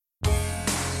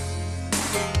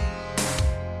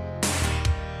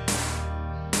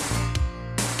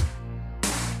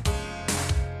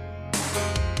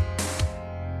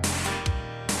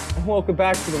Welcome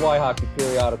back to the Why Hockey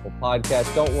Periodical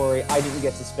podcast. Don't worry, I didn't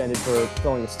get suspended for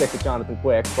throwing a stick at Jonathan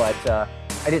Quick, but I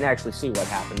didn't actually see what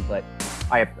happened. But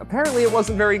apparently it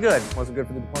wasn't very good. It wasn't good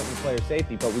for the Department of Player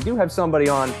Safety. But we do have somebody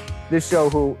on this show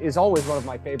who is always one of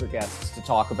my favorite guests to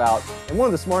talk about, and one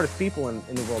of the smartest people in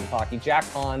the world of hockey, Jack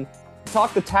Hahn.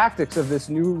 Talk the tactics of this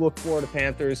new look Florida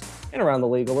Panthers and around the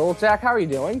league a little. Jack, how are you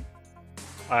doing?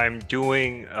 I'm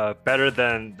doing better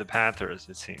than the Panthers,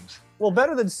 it seems. Well,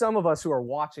 better than some of us who are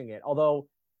watching it. Although,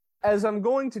 as I'm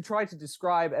going to try to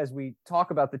describe as we talk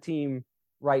about the team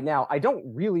right now, I don't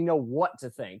really know what to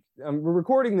think. We're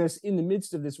recording this in the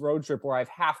midst of this road trip where I've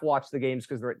half watched the games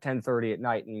because they're at 10:30 at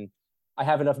night, and I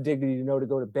have enough dignity to know to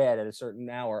go to bed at a certain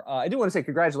hour. I do want to say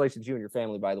congratulations to you and your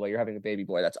family, by the way. You're having a baby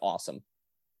boy. That's awesome.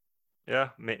 Yeah,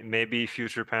 maybe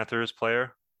future Panthers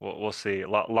player. We'll see.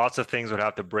 Lots of things would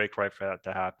have to break right for that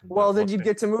to happen. Well, then you'd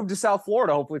get to move to South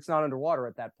Florida. Hopefully it's not underwater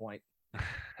at that point.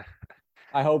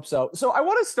 I hope so. So I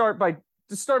want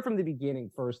to start from the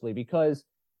beginning, firstly, because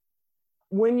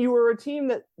when you were a team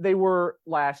that they were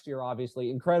last year, obviously,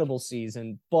 incredible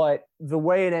season, but the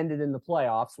way it ended in the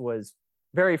playoffs was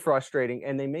very frustrating,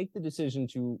 and they make the decision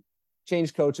to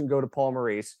change coach and go to Paul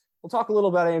Maurice. We'll talk a little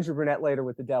about Andrew Brunette later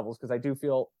with the Devils because I do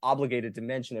feel obligated to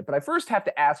mention it. But I first have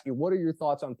to ask you, what are your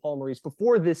thoughts on Paul Maurice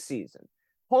before this season?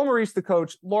 Paul Maurice, the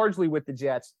coach, largely with the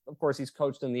Jets. Of course, he's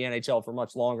coached in the NHL for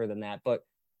much longer than that. But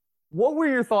what were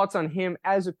your thoughts on him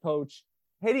as a coach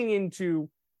heading into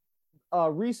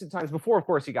recent times before, of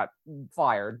course, he got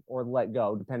fired or let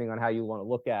go, depending on how you want to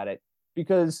look at it?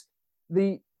 Because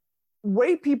the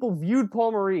way people viewed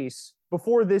Paul Maurice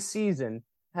before this season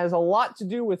has a lot to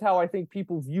do with how I think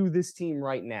people view this team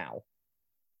right now.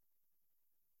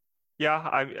 Yeah,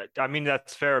 I mean,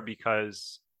 that's fair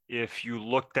because if you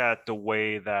looked at the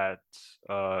way that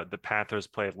the Panthers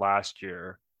played last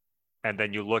year, and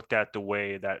then you looked at the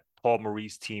way that Paul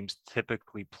Maurice teams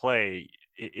typically play,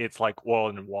 it's like oil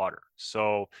and water.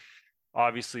 So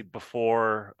obviously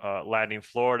before landing in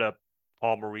Florida,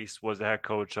 Paul Maurice was the head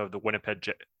coach of the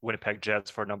Winnipeg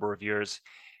Jets for a number of years.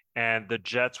 And the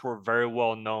Jets were very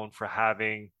well known for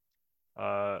having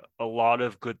a lot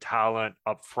of good talent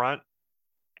up front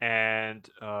and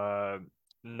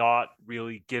not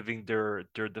really giving their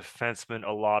defensemen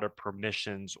a lot of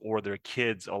permissions or their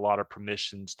kids a lot of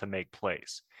permissions to make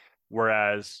plays.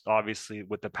 Whereas obviously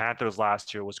with the Panthers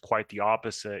last year was quite the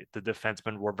opposite. The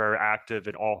defensemen were very active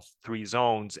in all three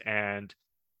zones, and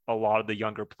a lot of the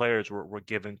younger players were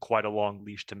given quite a long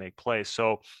leash to make plays.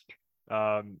 So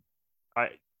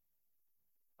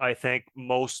I think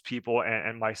most people,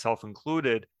 and myself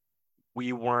included,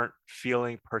 we weren't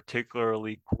feeling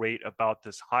particularly great about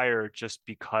this hire just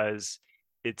because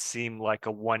it seemed like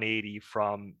a 180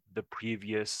 from the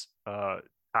previous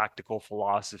tactical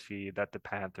philosophy that the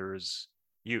Panthers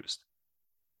used.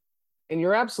 And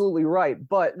you're absolutely right.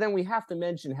 But then we have to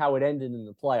mention how it ended in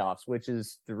the playoffs, which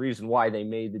is the reason why they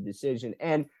made the decision.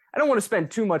 And I don't want to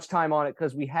spend too much time on it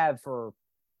because we have for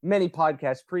many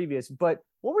podcasts previous, but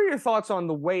what were your thoughts on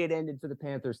the way it ended for the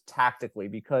Panthers tactically?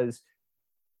 Because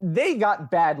they got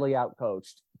badly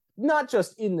outcoached, not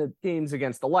just in the games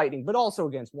against the Lightning, but also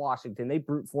against Washington. They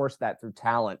brute forced that through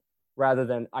talent rather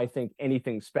than, I think,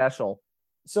 anything special.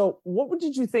 So what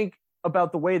did you think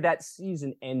about the way that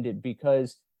season ended?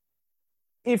 Because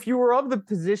if you were of the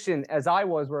position as I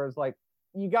was, where it's like,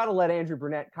 you got to let Andrew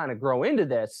Brunette kind of grow into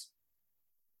this,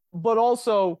 but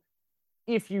also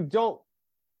if you don't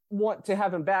want to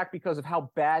have him back because of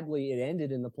how badly it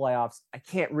ended in the playoffs, I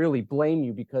can't really blame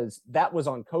you because that was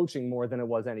on coaching more than it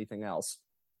was anything else.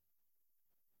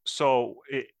 So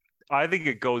I think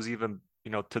it goes even,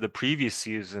 to the previous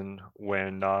season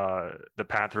when the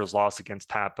Panthers lost against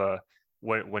Tampa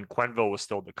when Quenneville was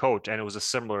still the coach. And it was a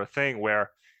similar thing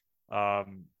where,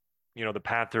 the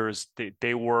Panthers,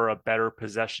 they were a better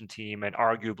possession team, and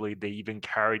arguably they even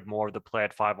carried more of the play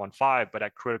at 5-on-5, but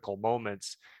at critical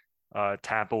moments,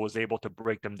 Tampa was able to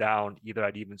break them down either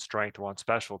at even strength or on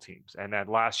special teams. And then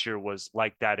last year was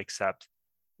like that, except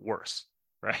worse,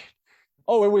 right?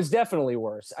 Oh, it was definitely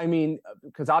worse. I mean,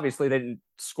 because obviously they didn't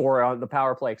score on the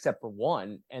power play except for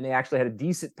one, and they actually had a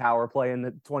decent power play in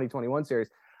the 2021 series.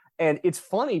 And it's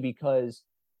funny because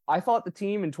I thought the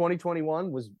team in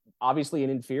 2021 was obviously an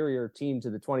inferior team to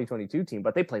the 2022 team,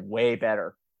 but they played way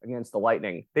better against the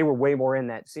Lightning. They were way more in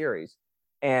that series.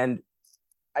 And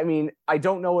I mean, I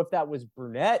don't know if that was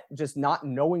Brunette just not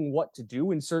knowing what to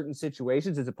do in certain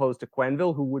situations as opposed to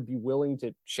Quenneville, who would be willing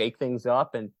to shake things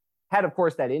up and had, of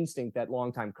course, that instinct that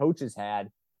longtime coaches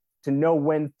had to know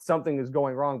when something is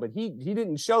going wrong. But he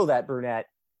didn't show that, Brunette,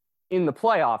 in the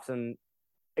playoffs. And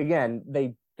again,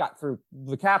 they got through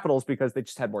the Capitals because they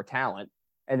just had more talent.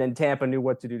 and then Tampa knew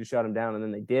what to do to shut them down, and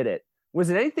then they did it.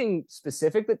 Was it anything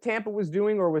specific that Tampa was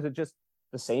doing, or was it just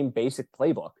the same basic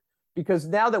playbook? Because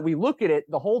now that we look at it,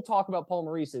 the whole talk about Paul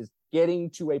Maurice is getting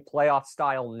to a playoff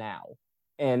style now.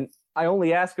 And I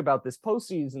only ask about this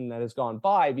postseason that has gone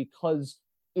by because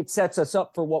it sets us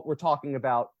up for what we're talking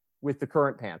about with the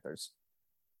current Panthers.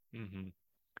 Mm-hmm.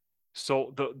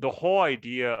 So the whole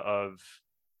idea of,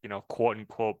 quote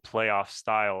unquote playoff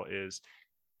style is,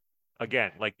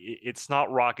 again, like it's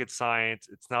not rocket science,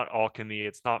 it's not alchemy,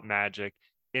 it's not magic.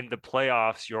 In the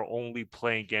playoffs, you're only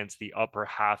playing against the upper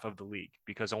half of the league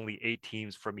because only 8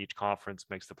 teams from each conference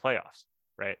makes the playoffs,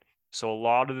 right? So a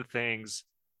lot of the things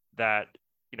that,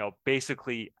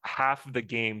 basically half of the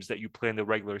games that you play in the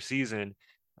regular season,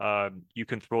 you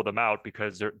can throw them out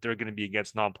because they're going to be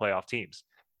against non-playoff teams.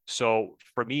 So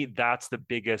for me, that's the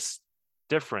biggest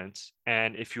difference.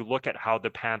 And if you look at how the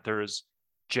Panthers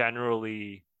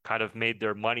generally kind of made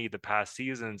their money the past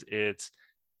seasons, it's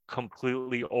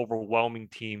completely overwhelming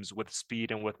teams with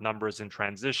speed and with numbers in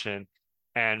transition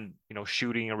and,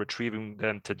 shooting and retrieving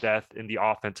them to death in the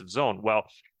offensive zone. Well,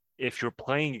 if you're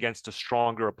playing against a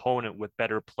stronger opponent with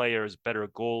better players, better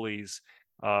goalies,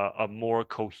 a more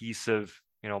cohesive,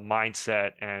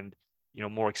 mindset and,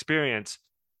 more experience,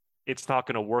 it's not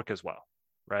going to work as well,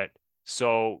 right?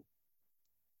 So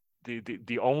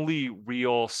the only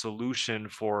real solution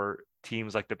for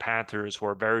teams like the Panthers, who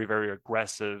are very, very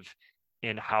aggressive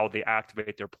in how they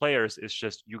activate their players, is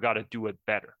just you got to do it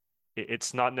better.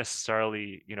 It's not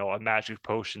necessarily, a magic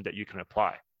potion that you can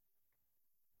apply.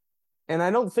 And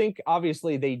I don't think,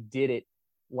 obviously, they did it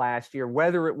last year,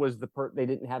 whether it was they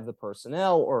didn't have the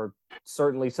personnel, or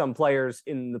certainly some players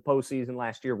in the postseason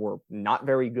last year were not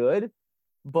very good.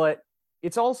 But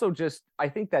it's also just, I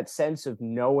think, that sense of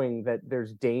knowing that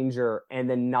there's danger and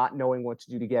then not knowing what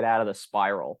to do to get out of the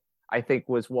spiral, I think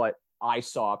was what I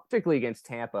saw, particularly against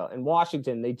Tampa. And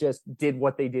Washington, they just did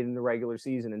what they did in the regular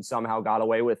season and somehow got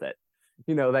away with it.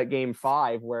 That game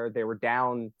 5 where they were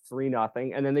down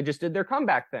 3-0, and then they just did their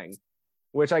comeback thing,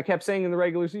 which I kept saying in the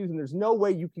regular season, there's no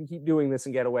way you can keep doing this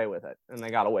and get away with it. And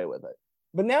they got away with it.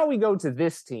 But now we go to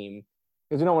this team,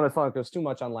 because we don't want to focus too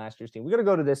much on last year's team. We got to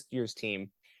go to this year's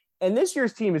team. And this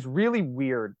year's team is really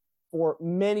weird for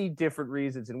many different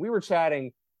reasons. And we were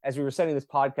chatting as we were setting this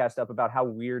podcast up about how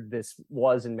weird this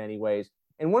was in many ways.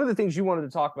 And one of the things you wanted to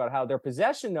talk about, how their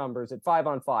possession numbers at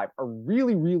 5-on-5 are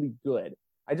really, really good.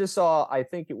 I just saw, I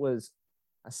think it was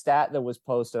a stat that was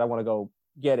posted. I want to go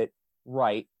get it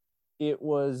right. It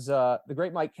was the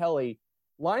great Mike Kelly,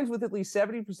 lines with at least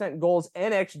 70% goals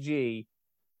and XG.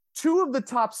 2 of the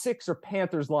top 6 are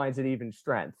Panthers lines at even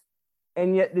strength.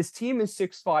 And yet this team is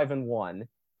 6-5-1.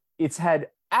 It's had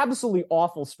absolutely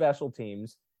awful special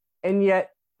teams. And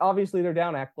yet, obviously, they're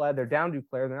down Ekblad, they're down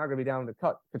Duclair, they're not going to be down to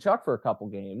Tkachuk for a couple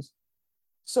games.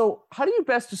 So how do you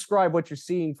best describe what you're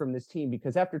seeing from this team?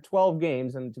 Because after 12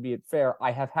 games, and to be fair,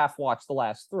 I have half watched the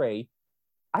last 3,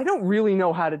 I don't really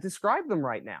know how to describe them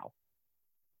right now.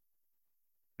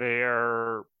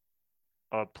 They're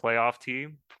a playoff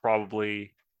team,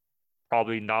 probably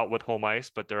not with home ice,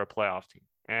 but they're a playoff team.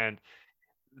 And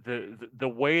the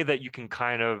way that you can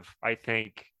kind of, I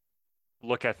think,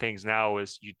 look at things now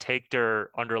is you take their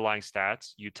underlying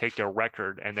stats, you take their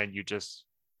record, and then you just,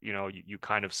 you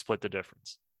kind of split the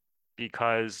difference.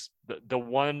 Because the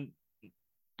one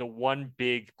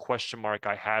big question mark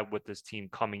I had with this team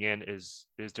coming in is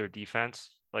their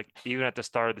defense. Like, even at the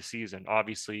start of the season,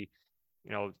 obviously,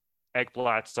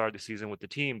 Ekblad started the season with the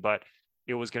team, but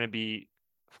it was going to be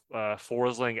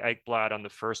Forsling, Ekblad on the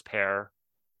first pair.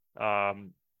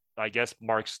 I guess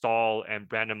Mark Stahl and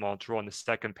Brandon Montour on the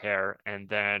second pair, and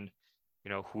then,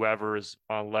 whoever's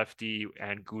on lefty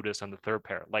and Gudas on the third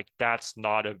pair. Like, that's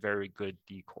not a very good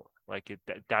decor. Like,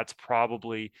 that's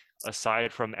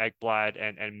aside from Ekblad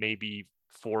and maybe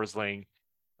Forsling,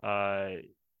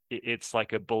 it's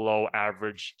like a below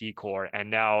average decor. And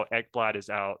now Ekblad is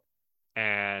out,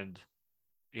 and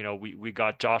we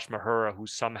got Josh Mahura, who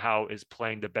somehow is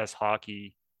playing the best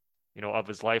hockey of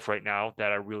his life right now,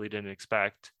 that I really didn't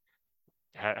expect,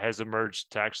 has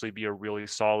emerged to actually be a really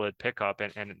solid pickup,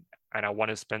 and I want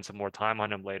to spend some more time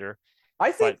on him later.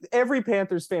 I think every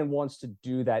Panthers fan wants to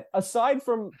do that. Aside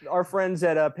from our friends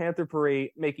at Panther Paris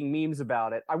making memes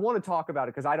about it, I want to talk about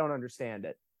it because I don't understand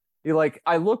it.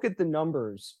 I look at the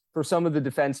numbers for some of the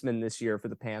defensemen this year for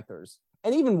the Panthers,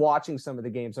 and even watching some of the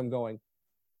games, I'm going,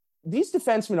 these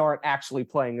defensemen aren't actually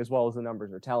playing as well as the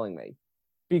numbers are telling me.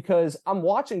 Because I'm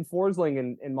watching Forsling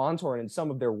and Montour and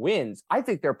some of their wins, I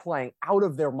think they're playing out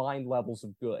of their mind levels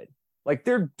of good. Like,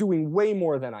 they're doing way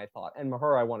more than I thought. And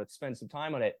Mahura, I want to spend some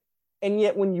time on it. And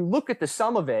yet, when you look at the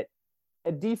sum of it,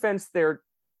 at defense, they're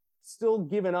still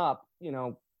giving up,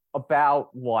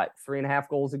 about what, 3.5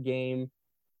 goals a game.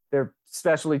 Their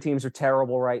specialty teams are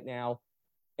terrible right now.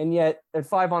 And yet at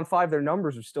 5-on-5, their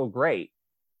numbers are still great.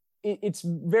 It's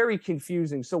very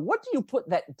confusing. So what do you put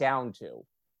that down to?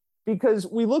 Because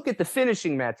we look at the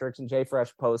finishing metrics, and Jay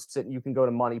Fresh posts it, and you can go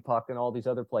to Money Puck and all these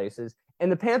other places,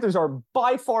 and the Panthers are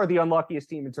by far the unluckiest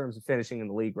team in terms of finishing in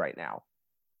the league right now.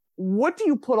 What do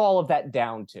you put all of that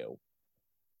down to?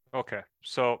 Okay,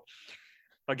 so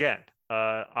again,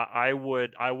 I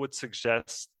would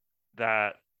suggest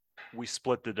that we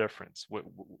split the difference.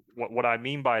 What I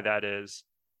mean by that is,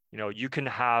 you can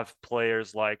have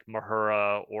players like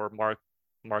Mahura or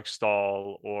Mark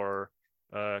Stahl or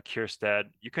Kierstead.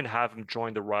 You can have him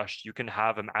join the rush. You can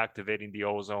have him activating the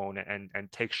ozone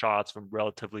and take shots from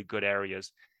relatively good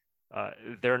areas.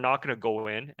 They're not going to go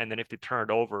in, and then if they turn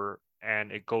it over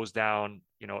and it goes down,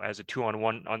 as a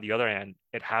 2-on-1 on the other end,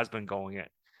 it has been going in.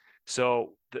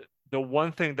 So the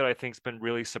one thing that I think has been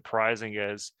really surprising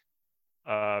is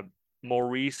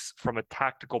Maurice, from a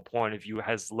tactical point of view,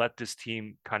 has let this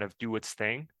team kind of do its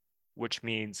thing, which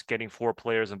means getting 4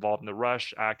 players involved in the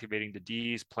rush, activating the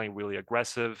Ds, playing really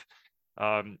aggressive.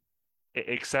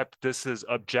 Except this is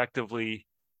objectively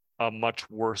a much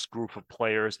worse group of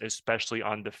players, especially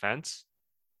on defense,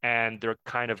 and they're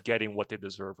kind of getting what they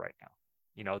deserve right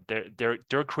now.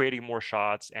 They're creating more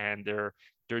shots and they're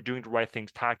doing the right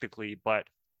things tactically, but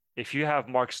if you have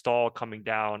Mark Stahl coming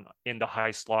down in the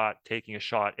high slot taking a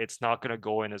shot, it's not going to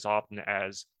go in as often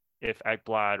as if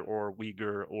Ekblad or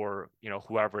Uyghur or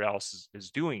whoever else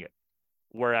is doing it.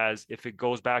 Whereas if it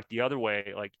goes back the other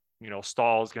way, like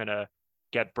Stahl is going to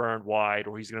get burned wide,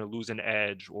 or he's going to lose an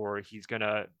edge, or he's going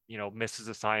to miss his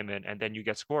assignment, and then you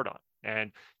get scored on.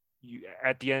 And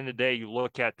at the end of the day, you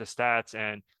look at the stats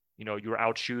and you're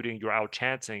out shooting, you're out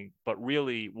chancing, but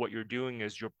really what you're doing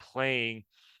is you're playing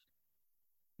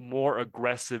more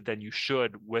aggressive than you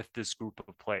should with this group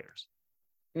of players.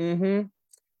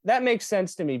 That makes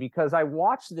sense to me, because I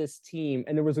watched this team,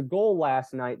 and there was a goal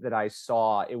last night that I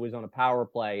saw. It was on a power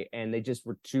play, and they just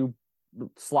were too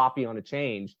sloppy on a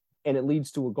change, and it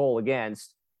leads to a goal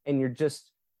against. And you're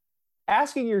just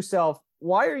asking yourself,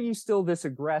 why are you still this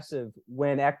aggressive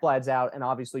when Ekblad's out? And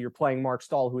obviously you're playing Mark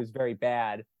Stahl, who is very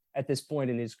bad at this point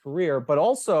in his career. But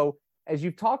also, as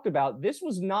you've talked about, this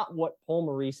was not what Paul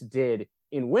Maurice did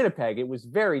in Winnipeg. It was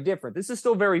very different. This is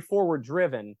still very forward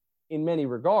driven in many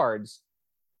regards,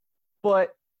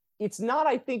 but it's not,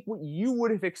 I think, what you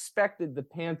would have expected the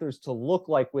Panthers to look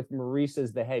like with Maurice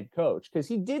as the head coach, because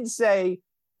he did say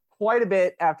quite a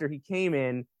bit after he came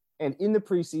in and in the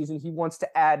preseason, he wants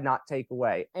to add, not take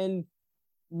away. And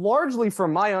largely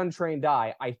from my untrained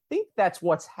eye, I think that's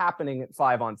what's happening at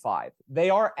 5-on-5. They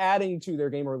are adding to their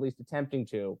game, or at least attempting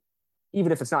to,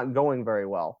 even if it's not going very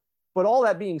well. But all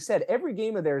that being said, every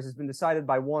game of theirs has been decided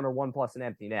by 1 or 1 plus an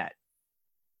empty net.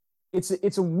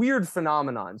 It's a weird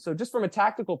phenomenon. So just from a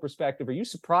tactical perspective, are you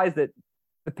surprised that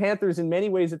the Panthers in many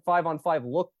ways at 5-on-5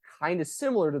 look kind of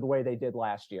similar to the way they did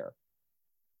last year?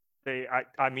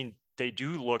 I mean, they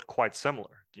do look quite similar.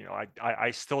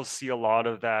 I still see a lot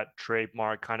of that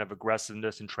trademark kind of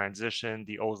aggressiveness in transition,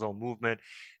 the ozone movement.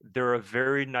 They're a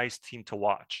very nice team to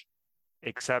watch,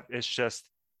 except it's just,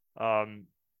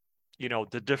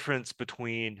 the difference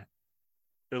between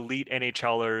elite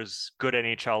NHLers, good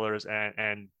NHLers,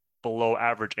 and below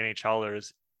average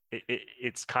NHLers,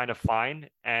 it's kind of fine.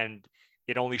 And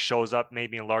it only shows up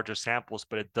maybe in larger samples,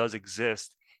 but it does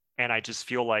exist. And I just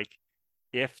feel like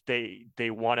if they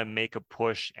want to make a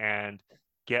push and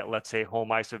get, let's say,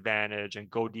 home ice advantage and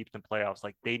go deep in playoffs,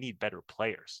 like, they need better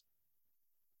players.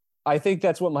 I think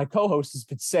that's what my co-host has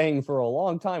been saying for a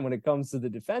long time when it comes to the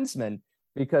defensemen,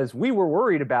 because we were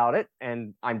worried about it,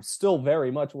 and I'm still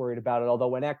very much worried about it. Although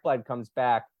when Ekblad comes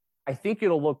back, I think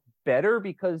it'll look better,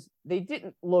 because they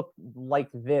didn't look like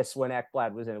this when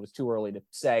Ekblad was in. It was too early to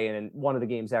say. And in one of the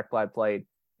games Ekblad played,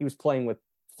 he was playing with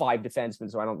 5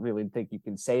 defensemen, so I don't really think you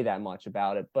can say that much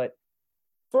about it. But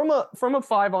from a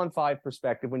 5-on-5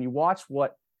 perspective, when you watch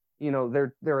what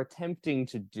they're attempting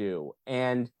to do,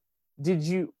 and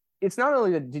it's not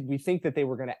only that did we think that they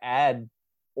were going to add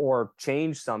or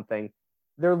change something,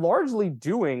 they're largely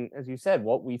doing, as you said,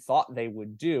 what we thought they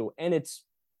would do, and it's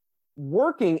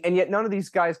working. And yet none of these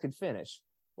guys could finish.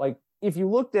 Like, if you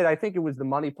looked at, I think it was the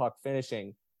Money Puck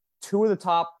finishing, 2 of the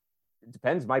top, it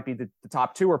depends, might be the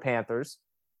top 2 are Panthers.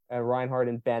 Reinhart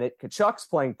and Bennett. Kachuk's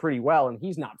playing pretty well, and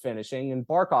he's not finishing, and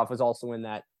Barkov is also in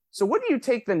that. So what do you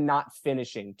take the not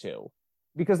finishing to?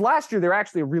 Because last year they're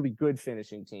actually a really good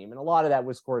finishing team, and a lot of that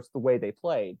was, of course, the way they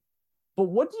played. But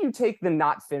what do you take the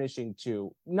not finishing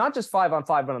to? Not just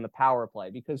 5-on-5, but on the power play?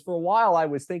 Because for a while I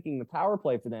was thinking the power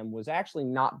play for them was actually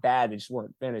not bad. They just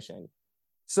weren't finishing.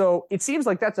 So it seems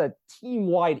like that's a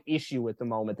team-wide issue at the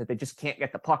moment, that they just can't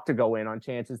get the puck to go in on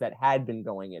chances that had been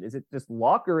going in. Is it just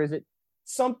luck, or is it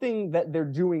something that they're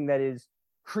doing that is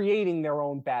creating their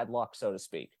own bad luck, so to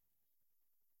speak?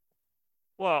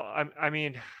 Well, I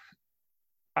mean,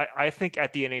 I think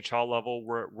at the NHL level,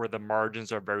 where the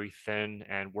margins are very thin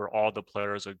and where all the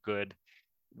players are good,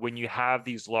 when you have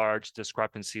these large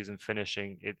discrepancies in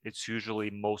finishing, it's usually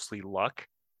mostly luck.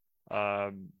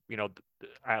 At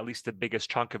least the biggest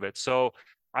chunk of it. So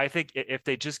I think if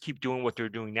they just keep doing what they're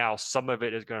doing now, some of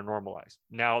it is going to normalize.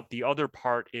 Now, the other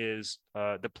part is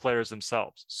the players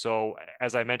themselves. So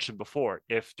as I mentioned before,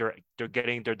 if they're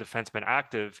getting their defensemen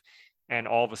active, and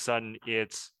all of a sudden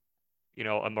it's a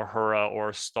Mahura or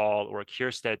a Stahl or a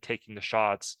Kierstead taking the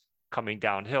shots coming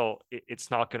downhill,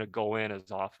 it's not going to go in as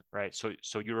often, right? So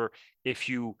if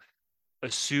you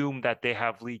assume that they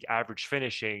have league average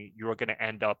finishing, you're going to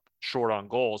end up short on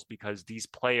goals, because these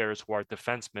players who are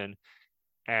defensemen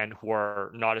and who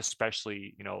are not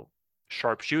especially,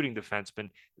 sharp shooting defensemen,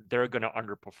 they're going to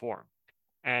underperform.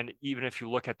 And even if you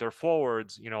look at their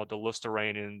forwards, the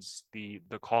Luostarinen, the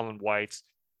Colin Whites,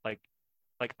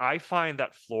 like I find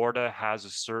that Florida has a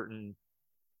certain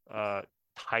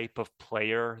type of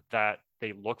player that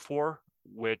they look for,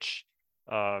 which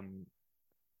I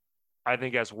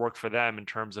think has worked for them in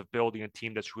terms of building a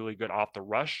team that's really good off the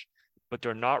rush, but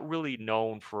they're not really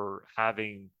known for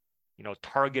having,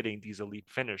 targeting these elite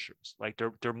finishers. Like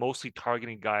they're mostly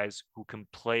targeting guys who can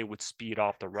play with speed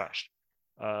off the rush.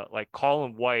 Like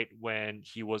Colin White, when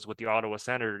he was with the Ottawa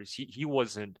Senators, he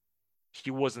wasn't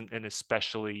an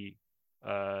especially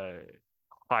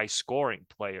high scoring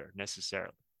player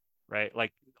necessarily, right?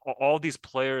 Like all these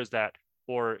players that,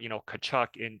 or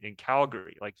Tkachuk in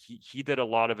Calgary, like he did a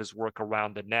lot of his work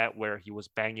around the net, where he was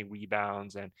banging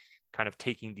rebounds and kind of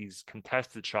taking these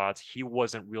contested shots. He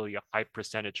wasn't really a high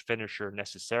percentage finisher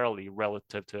necessarily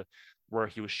relative to where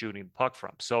he was shooting the puck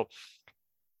from. So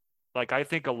like I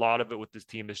think a lot of it with this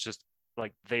team is just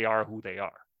like they are who they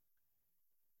are.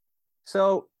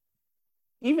 So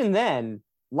even then,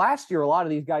 last year, a lot of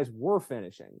these guys were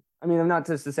finishing. I mean, I'm not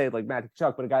just to say like Matt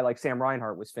Tkachuk, but a guy like Sam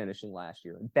Reinhart was finishing last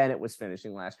year, and Bennett was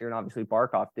finishing last year, and obviously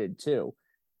Barkov did too.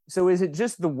 So is it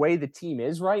just the way the team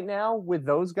is right now with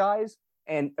those guys?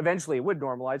 And eventually it would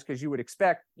normalize, because you would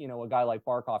expect, a guy like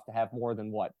Barkov to have more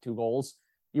than 2 goals.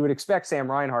 You would expect Sam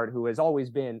Reinhart, who has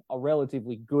always been a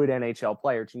relatively good NHL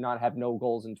player, to not have no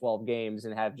goals in 12 games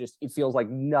and have just, it feels like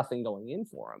nothing going in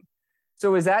for him.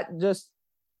 So is that just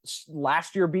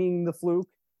last year being the fluke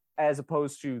as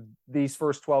opposed to these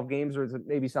first 12 games, or is it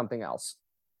maybe something else?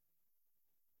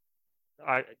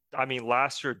 I mean,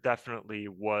 last year definitely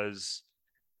was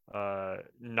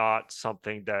not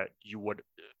something that you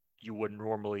would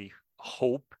normally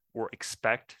hope or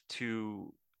expect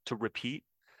to repeat,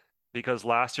 because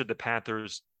last year the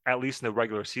Panthers, at least in the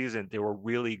regular season, they were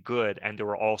really good and they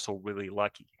were also really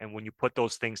lucky. And when you put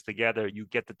those things together, you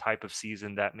get the type of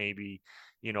season that maybe,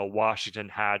 Washington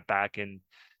had back in,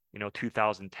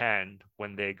 2010,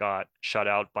 when they got shut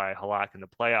out by Halak in the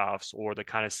playoffs, or the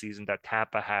kind of season that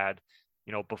Tampa had,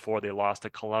 before they lost to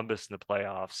Columbus in the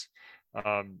playoffs.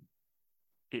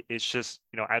 It's just,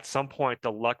 at some point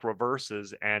the luck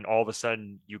reverses and all of a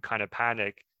sudden you kind of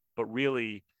panic, but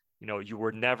really, you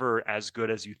were never as good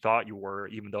as you thought you were,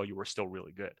 even though you were still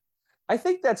really good. I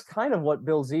think that's kind of what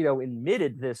Bill Zito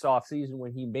admitted this offseason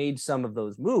when he made some of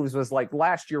those moves, was like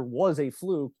last year was a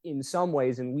fluke in some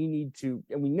ways, and we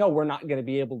know we're not going to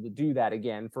be able to do that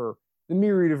again for the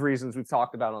myriad of reasons we've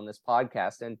talked about on this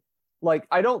podcast. And like,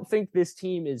 I don't think this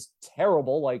team is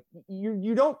terrible. Like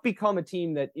you don't become a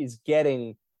team that is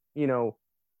getting,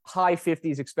 high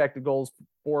 50s expected goals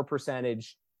for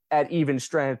percentage at even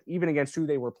strength, even against who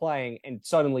they were playing, and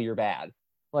suddenly you're bad.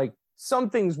 Like,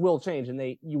 some things will change,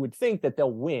 and you would think that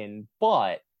they'll win,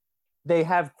 but they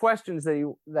have questions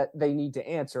that they need to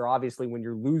answer. Obviously, when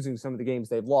you're losing some of the games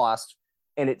they've lost,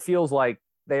 and it feels like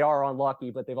they are unlucky,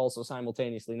 but they've also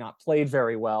simultaneously not played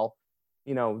very well.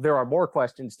 There are more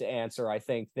questions to answer, I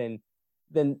think, than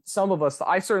some of us.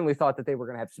 I certainly thought that they were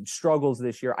going to have some struggles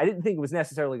this year. I didn't think it was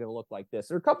necessarily going to look like this.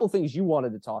 There are a couple of things you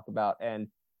wanted to talk about, and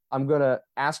I'm going to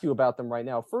ask you about them right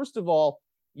now. First of all,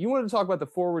 you wanted to talk about the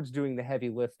forwards doing the heavy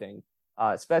lifting,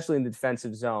 especially in the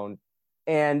defensive zone.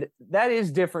 And that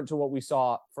is different to what we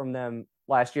saw from them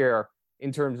last year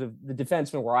in terms of the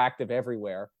defensemen were active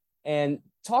everywhere. And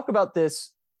talk about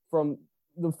this from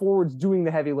the forwards doing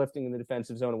the heavy lifting in the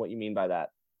defensive zone and what you mean by that.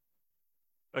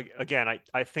 again,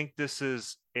 I think this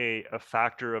is a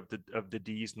factor of the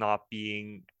D's not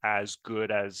being as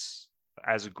good as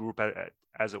a group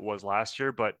as it was last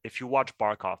year. But if you watch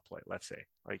Barkov play, let's say,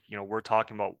 like, we're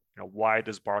talking about, why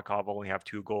does Barkov only have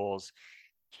 2 goals?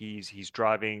 He's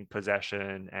driving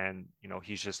possession, and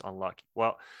he's just unlucky.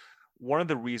 Well, one of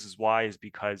the reasons why is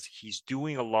because he's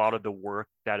doing a lot of the work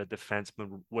that a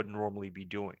defenseman would normally be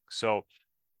doing. So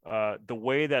the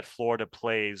way that Florida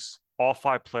plays, all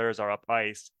 5 players are up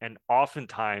ice, and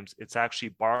oftentimes it's actually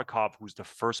Barkov who's the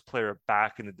first player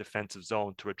back in the defensive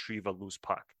zone to retrieve a loose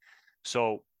puck.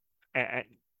 So, and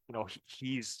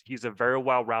he's a very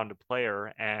well-rounded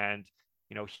player, and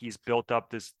he's built up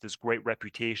this great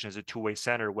reputation as a two-way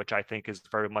center, which I think is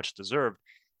very much deserved.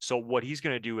 So what he's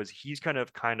going to do is he's going to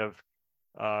kind of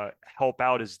help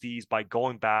out his D's by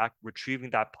going back,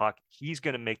 retrieving that puck. He's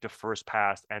going to make the first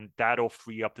pass, and that'll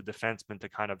free up the defenseman to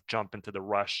kind of jump into the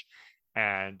rush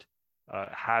and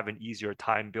have an easier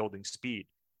time building speed.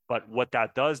 But what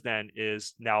that does then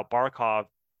is now Barkov,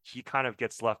 he kind of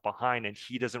gets left behind, and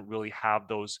he doesn't really have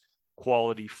those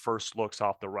quality first looks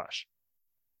off the rush.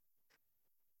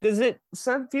 Does it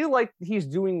feel like he's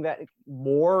doing that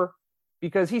more?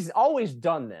 Because he's always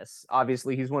done this.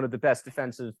 Obviously, he's one of the best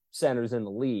defensive centers in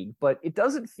the league, but it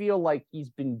doesn't feel like he's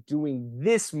been doing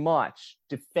this much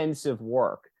defensive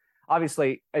work.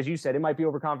 Obviously, as you said, it might be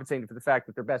overcompensating for the fact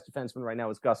that their best defenseman right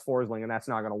now is Gus Forsling, and that's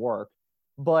not going to work.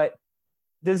 But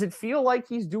does it feel like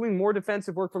he's doing more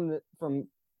defensive work from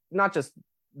not just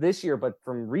this year, but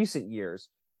from recent years?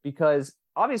 Because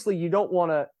obviously, you don't want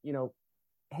to,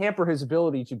 hamper his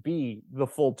ability to be the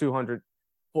full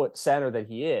 200-foot center that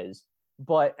he is.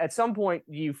 But at some point,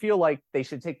 you feel like they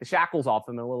should take the shackles off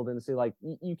him a little bit and say, like,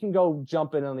 you can go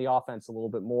jump in on the offense a little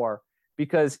bit more,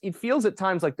 because it feels at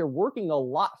times like they're working a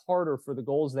lot harder for the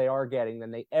goals they are getting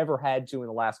than they ever had to in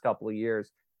the last couple of years.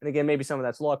 And again, maybe some of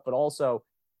that's luck, but also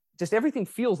just everything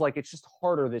feels like it's just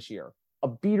harder this year, a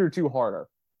beat or two harder.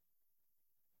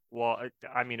 Well,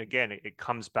 I mean, again, it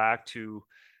comes back to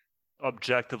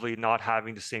objectively not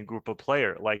having the same group of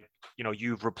player. Like,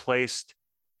 you've replaced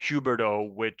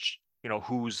Huberdeau, which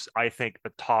who's, I think, a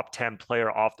top 10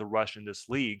 player off the rush in this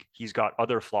league. He's got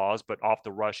other flaws, but off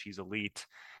the rush, he's elite.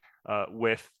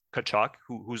 With Tkachuk,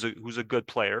 who's a good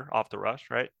player off the rush,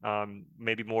 right?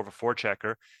 Maybe more of a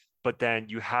forechecker, but then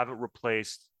you haven't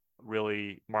replaced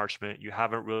really Marchment. You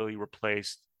haven't really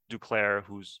replaced Duclair,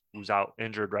 who's out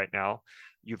injured right now.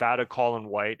 You've added Colin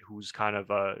White, who's kind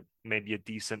of maybe a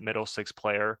decent middle six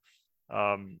player.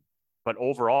 But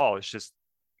overall, it's just,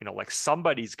 like,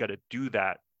 somebody's got to do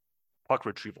that puck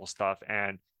retrieval stuff,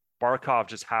 and Barkov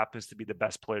just happens to be the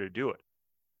best player to do it.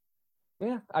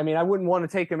 Yeah, I mean, I wouldn't want to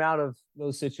take him out of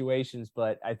those situations,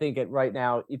 but I think right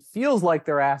now it feels like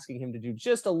they're asking him to do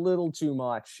just a little too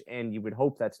much, and you would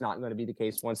hope that's not going to be the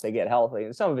case once they get healthy,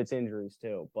 and some of it's injuries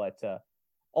too. But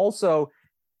also,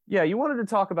 yeah, you wanted to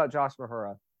talk about Josh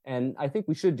Mahura, and I think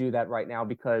we should do that right now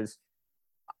because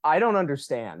I don't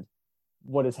understand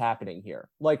what is happening here.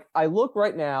 Like, I look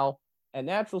right now at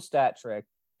Natural Stat Trick,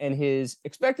 and his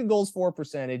expected goals for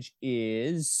percentage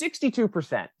is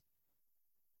 62%.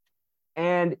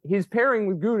 And his pairing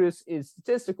with Gudas is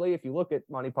statistically, if you look at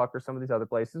Money Puck or some of these other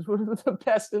places, one of the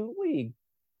best in the league.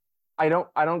 I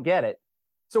don't get it.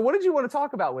 So what did you want to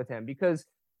talk about with him? Because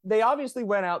they obviously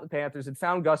went out, the Panthers, and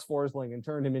found Gus Forsling and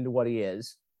turned him into what he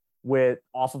is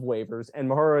off of waivers. And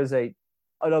Mahura is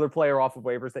another player off of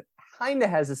waivers that kind of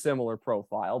has a similar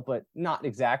profile, but not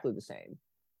exactly the same.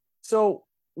 So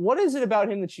what is it about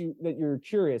him that you're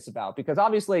curious about? Because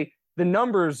obviously the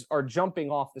numbers are jumping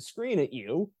off the screen at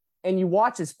you, and you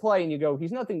watch his play and you go,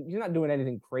 he's not doing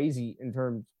anything crazy in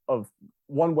terms of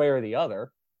one way or the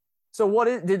other. So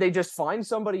did they just find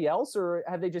somebody else, or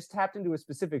have they just tapped into a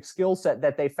specific skill set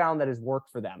that they found that has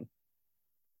worked for them?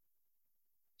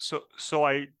 So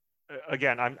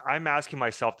I'm asking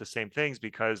myself the same things,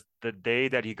 because the day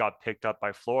that he got picked up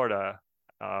by Florida,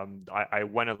 I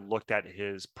went and looked at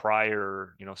his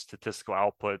prior, statistical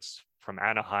outputs from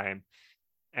Anaheim,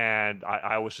 and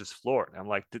I was just floored. I'm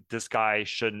like, this guy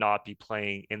should not be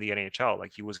playing in the NHL.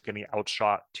 Like, he was getting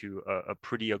outshot to a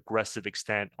pretty aggressive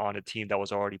extent on a team that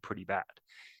was already pretty bad.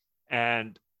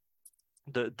 And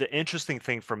the interesting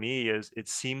thing for me is it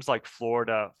seems like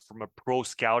Florida, from a pro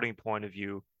scouting point of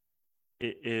view,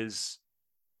 it is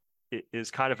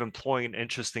kind of employing an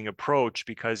interesting approach,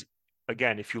 because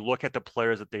again, if you look at the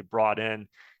players that they brought in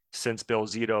since Bill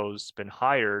Zito's been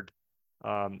hired,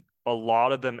 a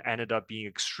lot of them ended up being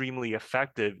extremely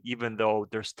effective, even though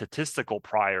their statistical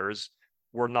priors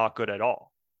were not good at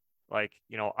all. Like,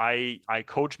 I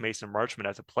coach Mason Marchment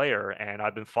as a player, and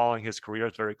I've been following his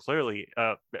careers very closely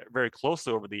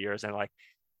over the years. And like,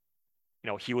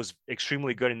 he was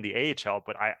extremely good in the AHL,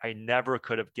 but I never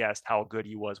could have guessed how good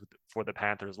he was for the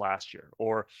Panthers last year.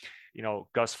 Or,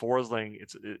 Gus Forsling,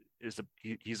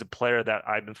 he's a player that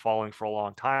I've been following for a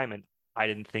long time, and I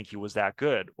didn't think he was that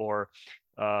good. Or,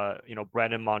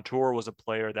 Brandon Montour was a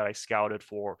player that I scouted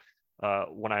for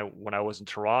when I was in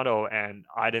Toronto, and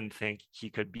I didn't think he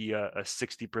could be a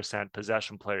 60%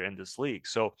 possession player in this league.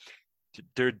 So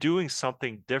they're doing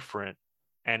something different,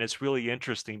 and it's really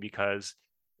interesting because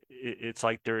it's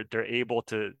like they're able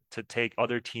to take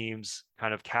other teams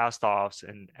kind of cast-offs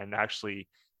and actually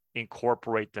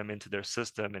incorporate them into their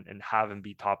system and have them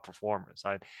be top performers.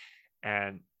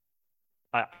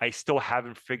 I still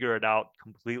haven't figured it out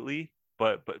completely,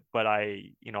 but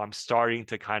I'm starting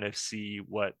to kind of see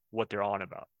what they're on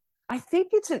about. I think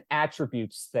it's an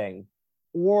attributes thing,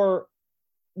 or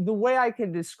the way I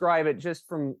can describe it just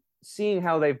from seeing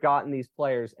how they've gotten these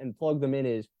players and plug them in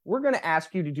is, we're going to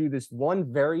ask you to do this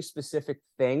one very specific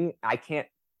thing. I can't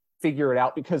figure it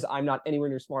out because I'm not anywhere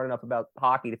near smart enough about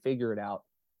hockey to figure it out.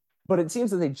 But it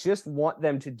seems that they just want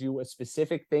them to do a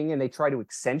specific thing, and they try to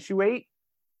accentuate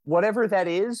whatever that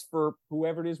is for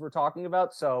whoever it is we're talking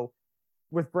about. So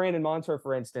with Brandon Montour,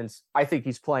 for instance, I think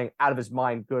he's playing out of his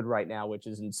mind good right now, which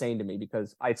is insane to me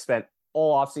because I spent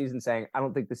all offseason saying I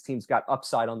don't think this team's got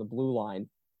upside on the blue line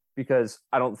because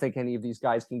I don't think any of these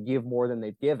guys can give more than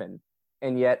they've given.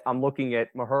 And yet I'm looking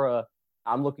at Mahura,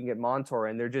 I'm looking at Montour,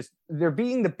 and they're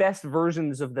being the best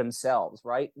versions of themselves,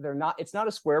 right? It's not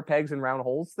a square pegs and round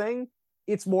holes thing.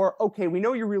 It's more, okay, we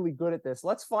know you're really good at this.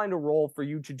 Let's find a role for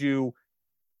you to do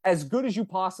as good as you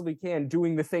possibly can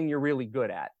doing the thing you're really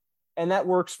good at. And that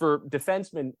works for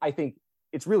defensemen. I think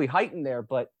it's really heightened there,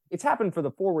 but it's happened for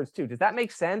the forwards too. Does that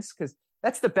make sense? Because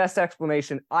that's the best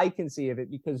explanation I can see of it,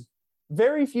 because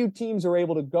very few teams are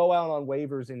able to go out on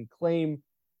waivers and claim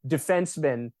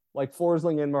defensemen like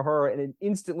Forsling and Mahura and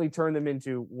instantly turn them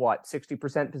into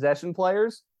 60% possession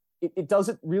players. It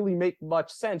doesn't really make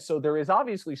much sense. So there is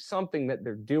obviously something that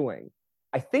they're doing.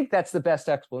 I think that's the best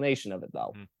explanation of it,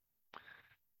 though.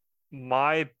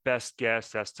 My best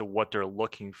guess as to what they're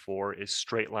looking for is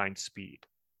straight line speed.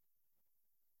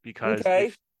 Because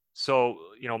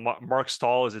Mark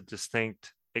Stahl is a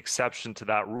distinct exception to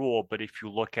that rule. But if you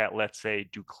look at, let's say,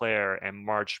 Duclair and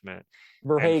Marchment,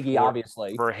 Verhaeghe,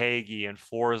 obviously, Verhaeghe and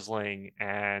Forsling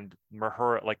and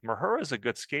Mahura, like Mahura is a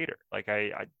good skater. Like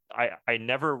I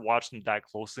never watched him that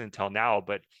closely until now,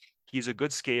 but he's a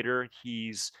good skater.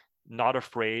 He's not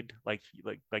afraid. Like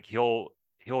he'll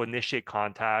initiate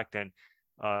contact and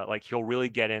he'll really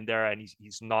get in there, and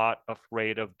he's not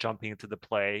afraid of jumping into the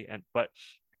play. But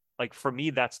like for me,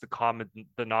 that's the common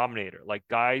denominator. Like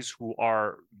guys who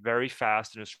are very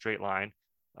fast in a straight line,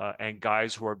 and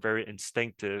guys who are very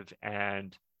instinctive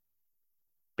and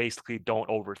basically don't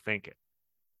overthink it.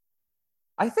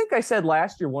 I think I said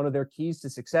last year one of their keys to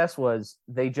success was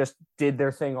they just did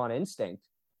their thing on instinct,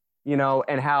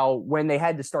 and how when they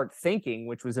had to start thinking,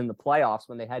 which was in the playoffs,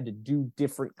 when they had to do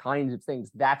different kinds of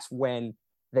things, that's when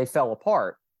they fell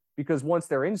apart. Because once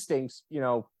their instincts,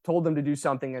 told them to do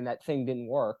something and that thing didn't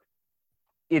work,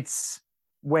 it's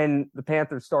when the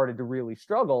Panthers started to really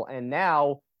struggle. And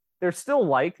now they're still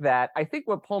like that. I think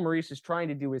what Paul Maurice is trying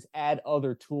to do is add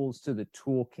other tools to the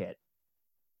toolkit.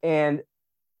 And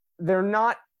they're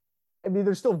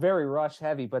still very rush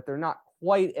heavy, but they're not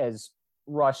quite as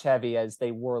rush heavy as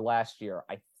they were last year,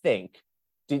 I think.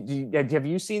 Have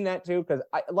you seen that too? Because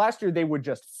last year they would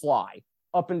just fly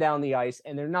up and down the ice,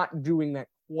 and they're not doing that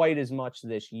quite as much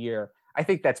this year. I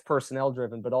think that's personnel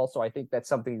driven, but also I think that's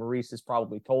something Maurice has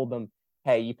probably told them,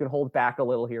 hey, you can hold back a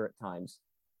little here at times.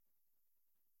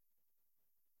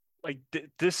 Like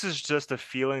this is just a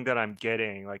feeling that I'm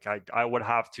getting. Like I would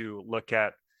have to look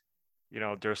at,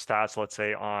 their stats, let's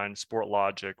say on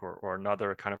Sportlogic or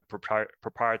another kind of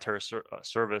proprietary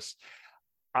service.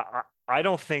 I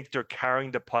don't think they're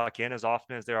carrying the puck in as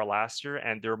often as they are last year,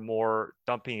 and they're more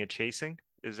dumping and chasing.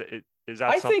 Is that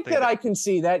I think that I can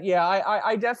see that. Yeah,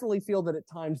 I definitely feel that at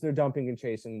times they're dumping and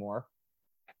chasing more.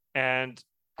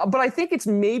 But I think it's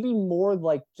maybe more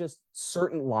like just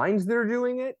certain lines that are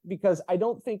doing it, because I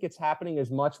don't think it's happening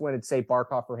as much when it's, say,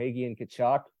 Barkov, Verhaeghe, and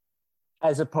Tkachuk,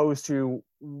 as opposed to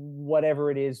whatever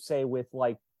it is, say, with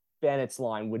like Bennett's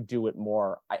line would do it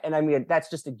more. And I mean, that's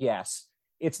just a guess.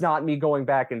 It's not me going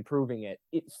back and proving it.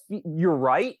 You're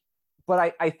right,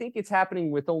 but I think it's happening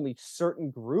with only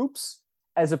certain groups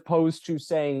as opposed to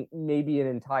saying maybe an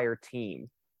entire team.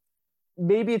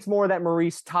 Maybe it's more that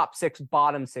Maurice top six,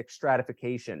 bottom six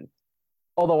stratification.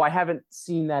 Although I haven't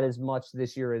seen that as much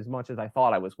this year as much as I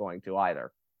thought I was going to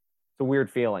either. It's a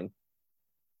weird feeling.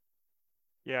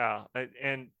 Yeah,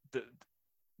 and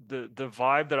the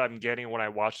vibe that I'm getting when I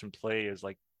watch them play is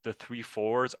like the three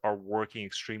forwards are working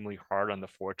extremely hard on the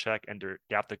forecheck, and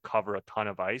they have to cover a ton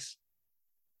of ice,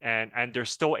 and they're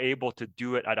still able to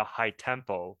do it at a high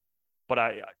tempo. But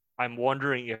I'm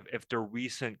wondering if the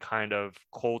recent kind of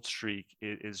cold streak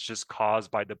is just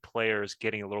caused by the players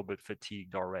getting a little bit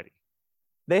fatigued already.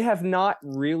 They have not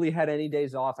really had any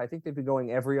days off. I think they've been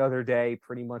going every other day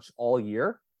pretty much all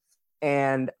year.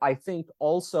 And I think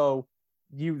also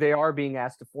they are being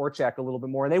asked to forecheck a little bit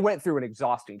more. And they went through an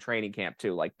exhausting training camp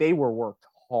too. Like they were worked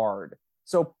hard.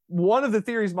 So one of the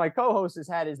theories my co-host has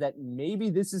had is that maybe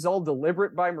this is all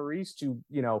deliberate by Maurice to,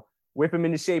 whip him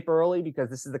into shape early, because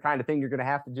this is the kind of thing you're going to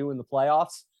have to do in the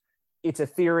playoffs. It's a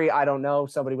theory. I don't know.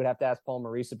 Somebody would have to ask Paul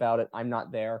Maurice about it. I'm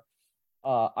not there.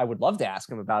 I would love to ask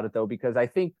him about it though, because I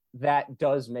think that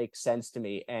does make sense to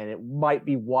me. And it might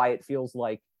be why it feels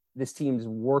like this team's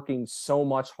working so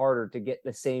much harder to get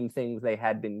the same things they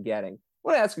had been getting. I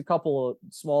want to ask a couple of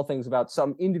small things about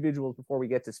some individuals before we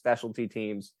get to specialty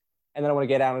teams. And then I want to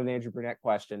get out an Andrew Brunette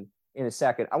question in a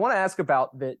second. I want to ask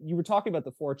about that. You were talking about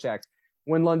the forecheck.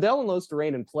 When Lundell and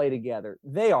Luostarinen play together,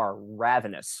 they are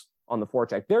ravenous on the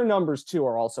forecheck. Their numbers too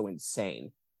are also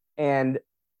insane. And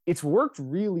it's worked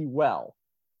really well.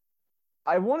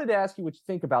 I wanted to ask you what you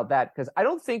think about that, because I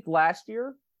don't think last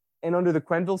year and under the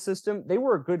Quenneville system, they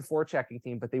were a good forechecking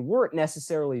team, but they weren't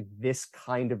necessarily this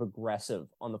kind of aggressive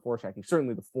on the forechecking,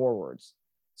 certainly the forwards.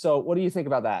 So what do you think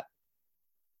about that?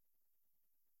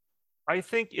 I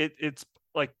think it's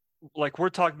like we're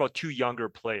talking about two younger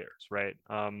players, right?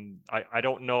 I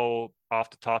don't know off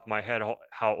the top of my head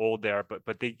how old they are,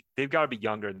 but they've got to be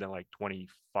younger than like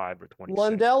 25 or 26.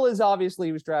 Lundell is obviously,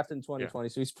 he was drafted in 2020, Yeah.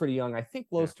 so he's pretty young. I think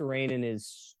Luostarinen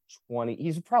is 20.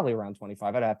 He's probably around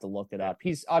 25. I'd have to look it up.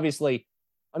 He's obviously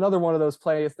another one of those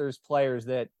players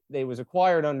that they was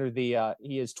acquired under the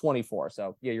he is 24.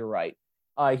 So yeah, you're right.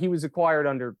 He was acquired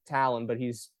under Talon, but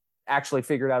he's actually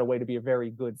figured out a way to be a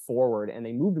very good forward, and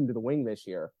they moved him to the wing this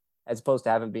year as opposed to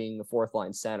having being the fourth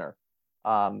line center.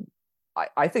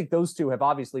 I think those two have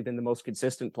obviously been the most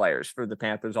consistent players for the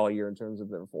Panthers all year in terms of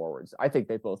their forwards. I think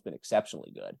they've both been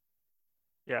exceptionally good.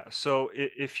 Yeah. So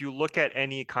if you look at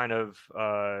any kind of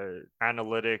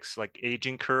analytics like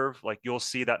aging curve, like you'll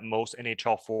see that most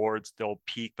NHL forwards, they'll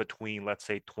peak between, let's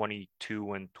say,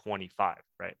 22 and 25,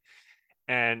 right?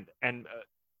 And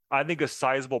I think a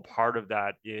sizable part of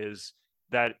that is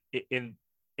that in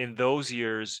those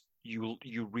years, you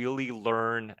really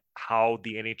learn how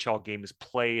the NHL game is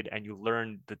played, and you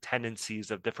learn the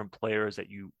tendencies of different players that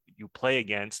you play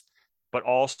against, but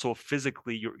also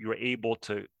physically you're able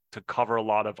to cover a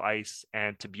lot of ice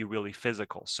and to be really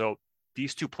physical. So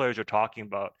these two players you're talking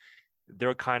about,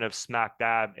 they're kind of smack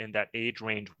dab in that age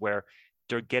range where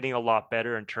they're getting a lot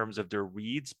better in terms of their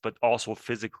reads, but also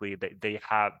physically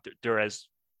they're as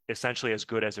essentially as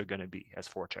good as they're going to be as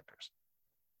forecheckers.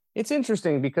 It's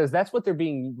interesting because that's what they're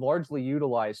being largely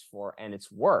utilized for, and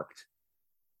it's worked.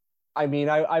 I mean,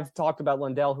 I've talked about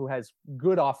Lundell, who has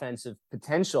good offensive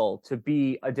potential to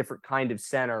be a different kind of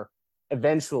center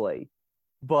eventually.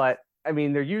 But I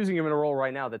mean, they're using him in a role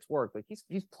right now that's worked. Like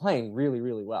he's playing really,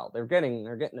 really well. They're getting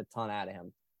a ton out of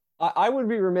him. I would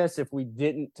be remiss if we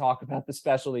didn't talk about the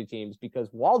specialty teams, because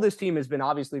while this team has been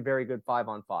obviously very good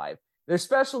 5-on-5, their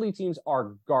specialty teams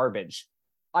are garbage.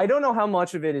 I don't know how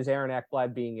much of it is Aaron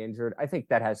Ekblad being injured. I think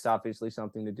that has obviously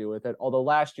something to do with it. Although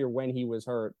last year when he was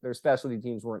hurt, their specialty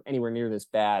teams weren't anywhere near this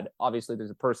bad. Obviously,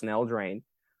 there's a personnel drain.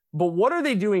 But what are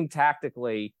they doing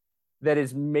tactically that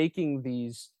is making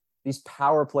these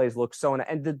power plays look so,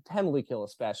 and the penalty kill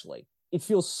especially? It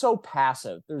feels so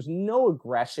passive. There's no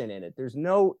aggression in it. There's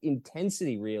no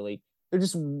intensity really. They're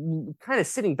just kind of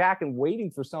sitting back and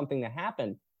waiting for something to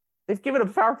happen. They've given a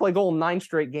power play goal in 9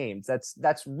 straight games.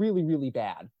 That's really, really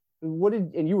bad.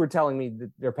 And you were telling me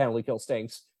that their penalty kill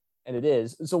stinks, and it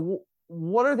is. So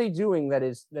what are they doing that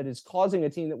is causing a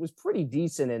team that was pretty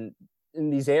decent in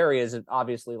these areas,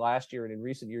 obviously last year and in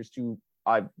recent years, to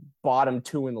bottom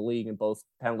 2 in the league in both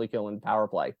penalty kill and power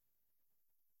play?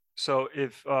 So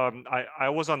if I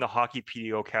was on the Hockey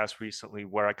PDO cast recently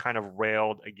where I kind of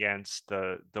railed against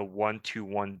the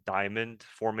 1-2-1 diamond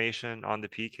formation on the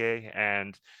PK,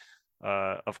 and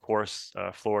of course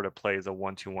Florida plays a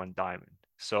 1-2-1 diamond.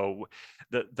 So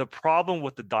the problem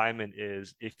with the diamond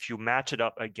is if you match it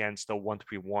up against a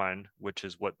 1-3-1, which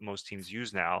is what most teams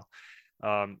use now,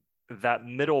 that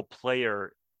middle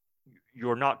player,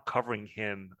 you're not covering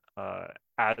him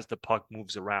as the puck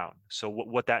moves around. So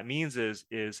what that means is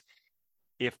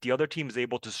if the other team is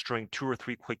able to string 2 or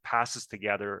 3 quick passes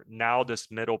together, now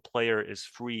this middle player is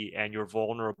free and you're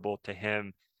vulnerable to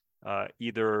him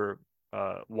either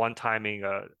one-timing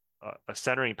a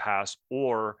centering pass,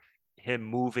 or him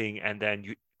moving and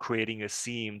then creating a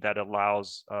seam that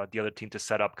allows the other team to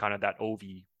set up kind of that OV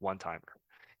one-timer.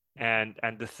 And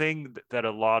the thing that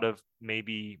a lot of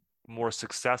maybe more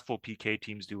successful PK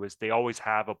teams do is they always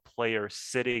have a player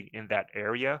sitting in that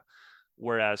area,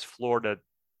 whereas Florida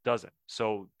doesn't.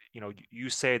 So, you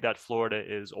say that Florida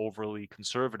is overly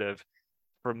conservative.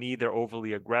 For me, they're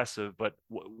overly aggressive, but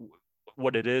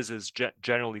what it is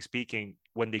generally speaking,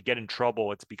 when they get in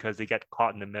trouble, it's because they get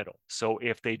caught in the middle. So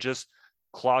if they just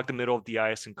clog the middle of the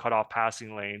ice and cut off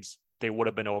passing lanes, they would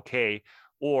have been okay.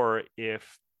 Or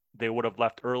if they would have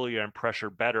left earlier and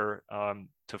pressured better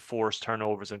to force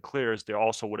turnovers and clears, they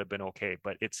also would have been okay.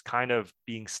 But it's kind of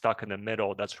being stuck in the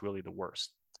middle that's really the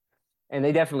worst. And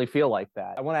they definitely feel like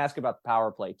that. I want to ask about the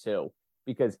power play too,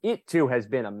 because it too has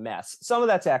been a mess. Some of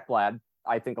that's Ekblad.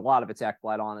 I think a lot of it's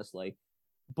Ekblad, honestly.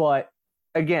 But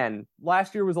again,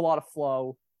 last year was a lot of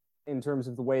flow in terms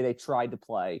of the way they tried to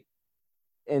play.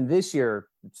 And this year,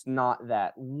 it's not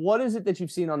that. What is it that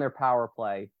you've seen on their power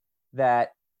play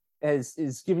that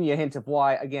is giving you a hint of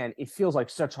why, again, it feels like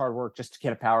such hard work just to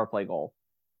get a power play goal?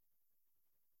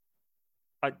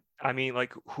 I mean,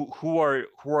 like, who are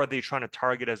they trying to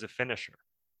target as a finisher?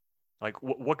 Like,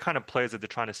 what kind of plays are they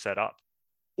trying to set up?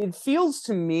 It feels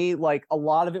to me like a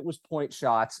lot of it was point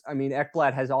shots. I mean,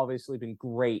 Ekblad has obviously been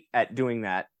great at doing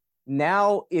that.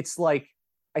 Now it's like,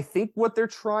 I think what they're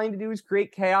trying to do is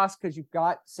create chaos because you've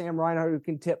got Sam Reinhart who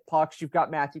can tip pucks. You've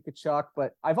got Matthew Tkachuk.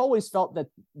 But I've always felt that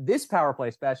this power play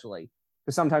especially,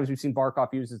 because sometimes we've seen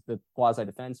Barkov use as the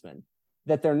quasi-defenseman,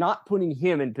 that they're not putting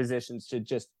him in positions to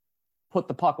just put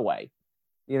the puck away,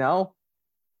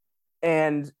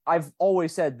 And I've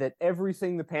always said that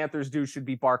everything the Panthers do should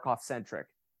be Barkov-centric.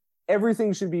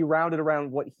 Everything should be rounded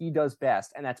around what he does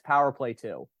best, and that's power play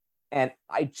too. And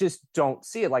I just don't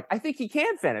see it. Like, I think he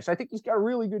can finish. I think he's got a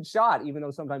really good shot, even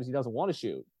though sometimes he doesn't want to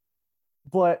shoot.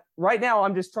 But right now,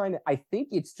 I'm just I think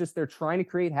it's just they're trying to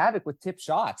create havoc with tip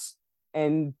shots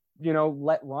and,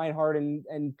 let Reinhart and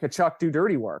Tkachuk do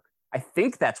dirty work. I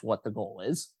think that's what the goal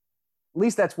is. At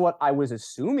least that's what I was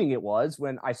assuming it was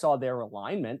when I saw their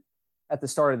alignment at the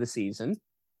start of the season.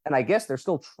 And I guess they're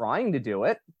still trying to do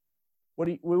it. What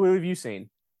have you seen?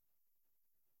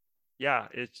 Yeah,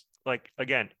 it's like,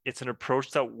 again, it's an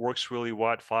approach that works really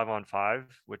well at 5-on-5,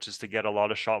 which is to get a lot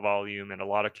of shot volume and a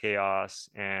lot of chaos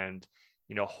and,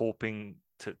 hoping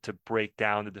to break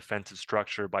down the defensive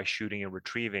structure by shooting and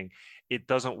retrieving. It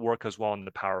doesn't work as well in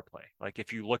the power play. Like,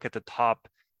 if you look at the top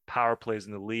power plays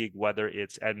in the league, whether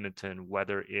it's Edmonton,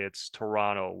 whether it's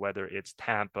Toronto, whether it's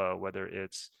Tampa, whether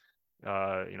it's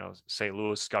St.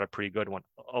 Louis got a pretty good one.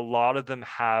 A lot of them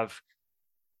have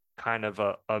kind of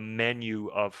a menu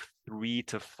of 3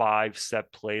 to 5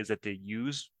 set plays that they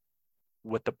use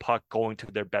with the puck going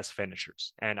to their best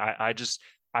finishers. And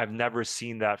I've never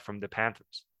seen that from the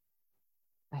Panthers.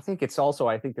 I think it's also,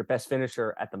 their best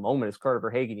finisher at the moment is Carter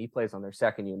Verhaeghe. He plays on their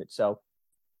second unit. So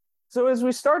as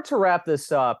we start to wrap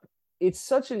this up, it's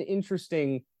such an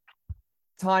interesting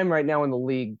time right now in the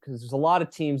league because there's a lot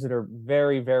of teams that are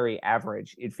very, very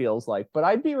average, it feels like. But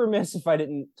I'd be remiss if I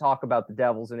didn't talk about the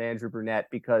Devils and Andrew Brunette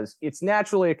because it's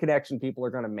naturally a connection people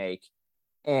are going to make.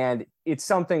 And it's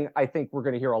something I think we're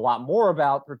going to hear a lot more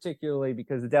about, particularly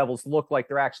because the Devils look like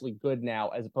they're actually good now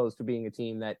as opposed to being a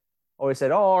team that always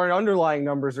said, oh, our underlying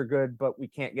numbers are good, but we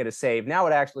can't get a save. Now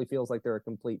it actually feels like they're a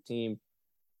complete team.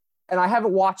 And I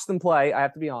haven't watched them play, I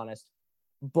have to be honest.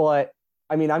 But,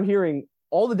 I mean, I'm hearing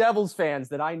all the Devils fans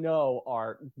that I know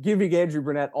are giving Andrew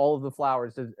Brunette all of the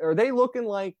flowers. Are they looking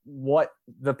like what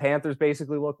the Panthers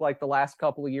basically look like the last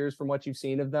couple of years from what you've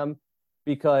seen of them?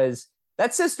 Because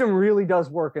that system really does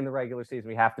work in the regular season.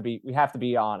 We have to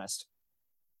be honest.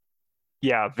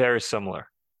 Yeah, very similar.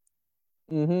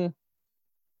 Mm-hmm.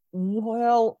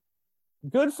 Well,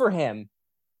 good for him.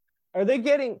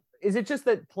 Is it just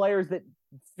that players that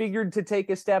figured to take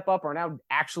a step up are now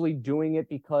actually doing it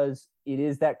because it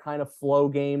is that kind of flow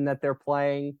game that they're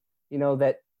playing,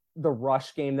 that the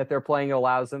rush game that they're playing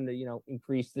allows them to,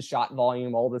 increase the shot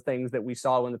volume, all the things that we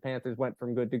saw when the Panthers went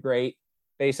from good to great,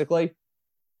 basically?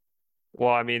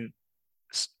 Well, I mean,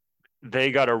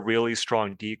 they got a really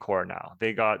strong decor now.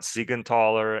 They got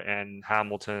Siegenthaler and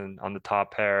Hamilton on the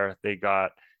top pair. They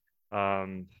got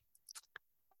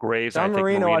Graves. John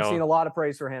Marino, I've seen a lot of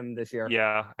praise for him this year.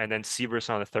 Yeah, and then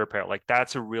Severson on the third pair. Like,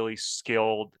 that's a really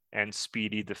skilled and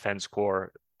speedy defense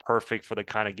core, perfect for the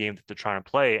kind of game that they're trying to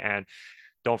play. And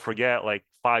don't forget, like,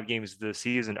 5 games of the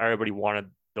season, everybody wanted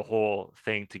the whole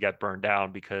thing to get burned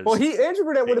down because Andrew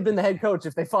Brunette would have been the head coach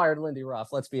if they fired Lindy Ruff.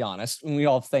 Let's be honest, and we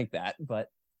all think that, but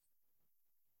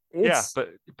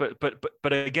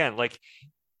but again, like,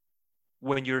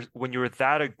 when you're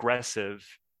that aggressive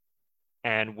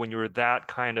and when you're that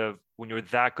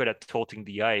good at tilting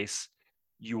the ice,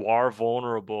 you are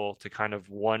vulnerable to kind of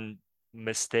one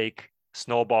mistake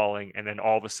snowballing, and then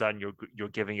all of a sudden you're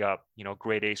giving up,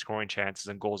 grade A scoring chances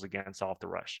and goals against off the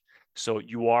rush. So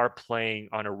you are playing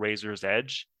on a razor's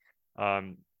edge.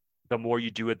 The more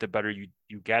you do it, the better you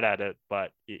get at it.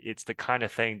 But it's the kind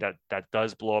of thing that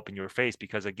does blow up in your face,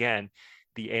 because again,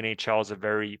 the NHL is a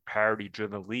very parity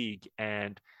driven league,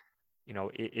 and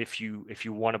if you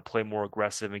want to play more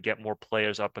aggressive and get more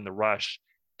players up in the rush,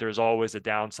 there's always a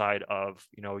downside of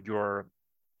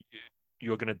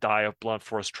you're going to die of blunt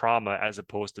force trauma as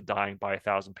opposed to dying by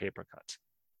 1,000 paper cuts.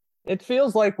 It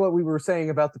feels like what we were saying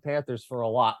about the Panthers for a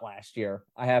lot last year,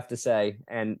 I have to say.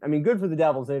 And I mean, good for the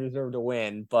Devils. They deserve to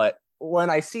win. But when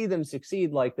I see them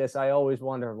succeed like this, I always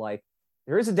wonder, like,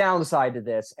 there is a downside to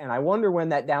this. And I wonder when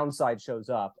that downside shows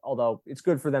up. Although it's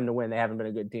good for them to win. They haven't been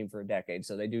a good team for a decade,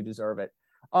 so they do deserve it.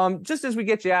 Just as we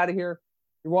get you out of here,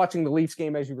 you're watching the Leafs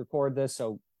game as you record this.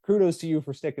 So kudos to you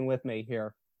for sticking with me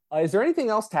here. Is there anything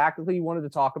else tactically you wanted to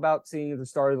talk about, seeing at the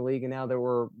start of the league and now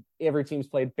that every team's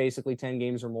played basically 10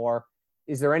 games or more?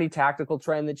 Is there any tactical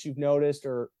trend that you've noticed,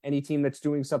 or any team that's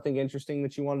doing something interesting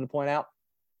that you wanted to point out?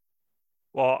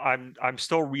 Well, I'm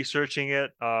still researching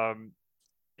it.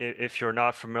 If you're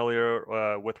not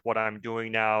familiar with what I'm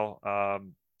doing now,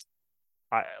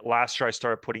 last year I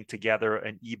started putting together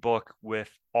an ebook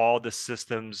with all the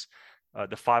systems,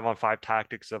 the 5-on-5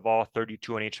 tactics of all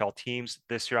 32 NHL teams.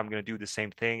 This year I'm going to do the same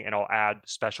thing, and I'll add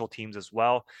special teams as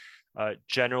well.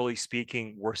 Generally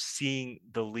speaking, we're seeing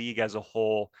the league as a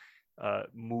whole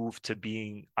move to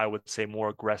being, I would say, more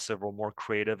aggressive or more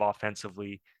creative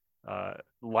offensively,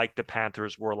 like the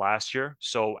Panthers were last year.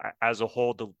 So as a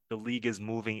whole, the league is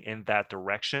moving in that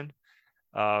direction.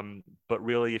 But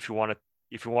really, if you want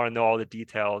to know all the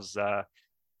details,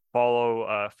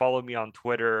 follow me on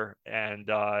Twitter, and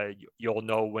you'll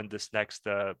know when this next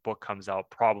book comes out,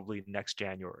 probably next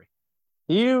January.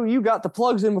 You got the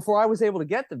plugs in before I was able to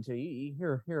get them to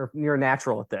you. You're a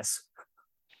natural at this.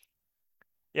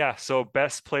 Yeah, so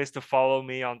best place to follow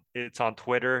me it's on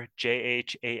Twitter,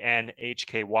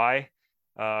 JHANHKY.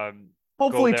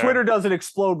 Hopefully Twitter doesn't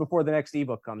explode before the next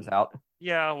ebook comes out.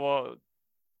 Yeah, well,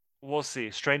 we'll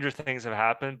see. Stranger things have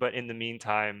happened, but in the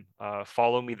meantime,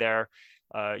 follow me there.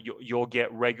 You'll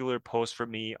get regular posts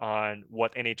from me on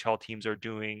what NHL teams are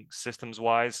doing systems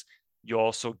wise. You'll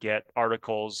also get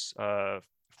articles,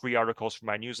 free articles from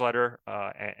my newsletter,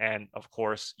 and of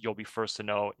course, you'll be first to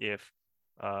know if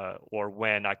or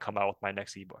when I come out with my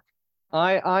next ebook.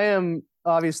 I am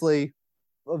obviously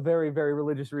a very, very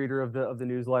religious reader of the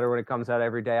newsletter when it comes out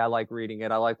every day. I like reading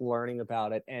it. I like learning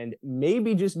about it. And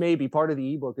maybe, just maybe, part of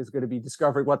the ebook is going to be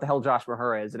discovering what the hell Josh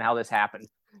Mahura is and how this happened.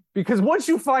 Because once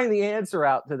you find the answer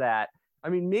out to that, I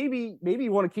mean, maybe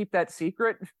you want to keep that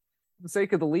secret for the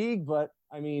sake of the league. But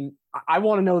I mean, I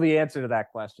want to know the answer to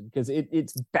that question, because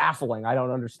it's baffling. I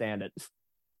don't understand it.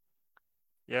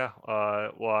 Yeah,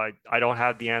 well, I don't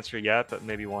have the answer yet, but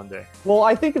maybe one day. Well,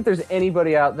 I think if there's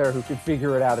anybody out there who could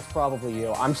figure it out, it's probably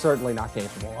you. I'm certainly not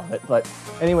capable of it. But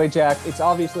anyway, Jack, it's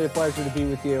obviously a pleasure to be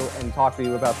with you and talk to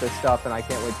you about this stuff, and I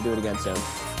can't wait to do it again soon.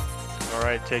 All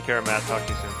right, take care, Matt. Talk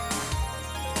to you soon.